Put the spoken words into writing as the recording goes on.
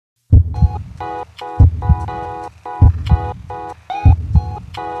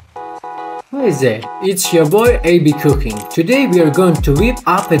Hi there, it's your boy AB Cooking. Today we are going to whip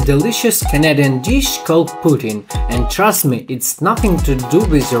up a delicious Canadian dish called Poutine, and trust me, it's nothing to do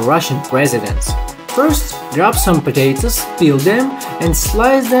with the Russian presidents. First, grab some potatoes, peel them and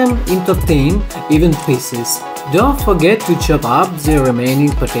slice them into thin, even pieces. Don't forget to chop up the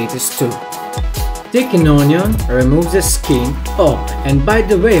remaining potatoes too. Take an onion, remove the skin. Oh, and by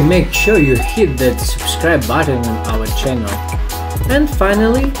the way, make sure you hit that subscribe button on our channel. And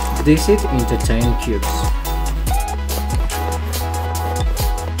finally, dice it into tiny cubes.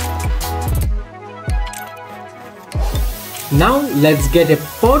 Now let's get a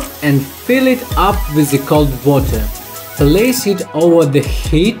pot and fill it up with the cold water. Place it over the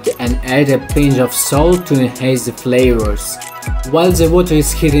heat and add a pinch of salt to enhance the flavors. While the water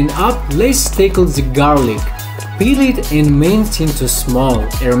is heating up, let's tackle the garlic. Peel it and mince into small,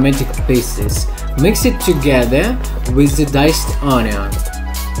 aromatic pieces. Mix it together with the diced onion.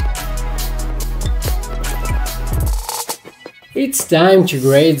 It's time to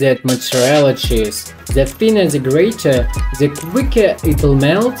grate that mozzarella cheese. The thinner the grater, the quicker it'll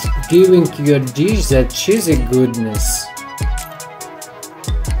melt, giving your dish that cheesy goodness.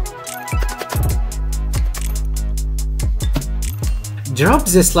 Drop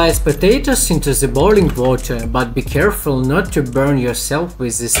the sliced potatoes into the boiling water, but be careful not to burn yourself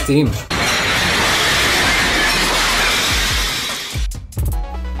with the steam.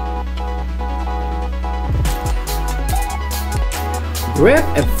 Grab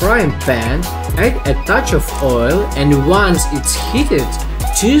a frying pan, add a touch of oil, and once it's heated,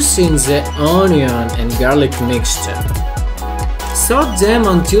 toss in the onion and garlic mixture. Saute them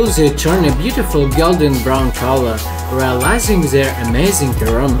until they turn a beautiful golden brown color, realizing their amazing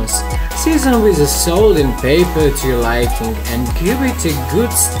aromas. Season with the salt and pepper to your liking and give it a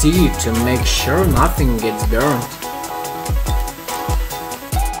good stir to make sure nothing gets burnt.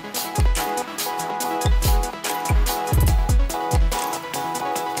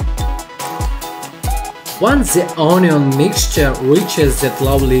 Once the onion mixture reaches that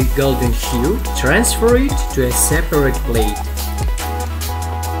lovely golden hue, transfer it to a separate plate.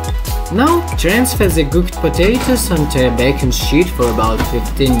 Now transfer the cooked potatoes onto a baking sheet for about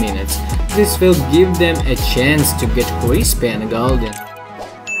 15 minutes. This will give them a chance to get crispy and golden.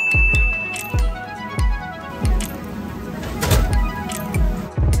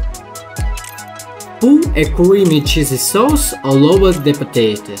 Pour a creamy cheesy sauce all over the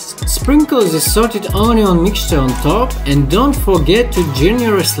potatoes. Sprinkle the sautéed onion mixture on top and don't forget to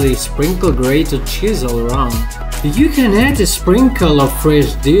generously sprinkle grated cheese all around. You can add a sprinkle of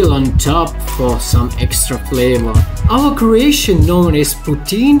fresh dill on top for some extra flavor. Our creation known as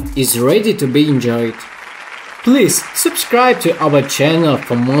Poutine is ready to be enjoyed. Please subscribe to our channel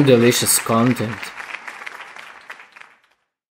for more delicious content.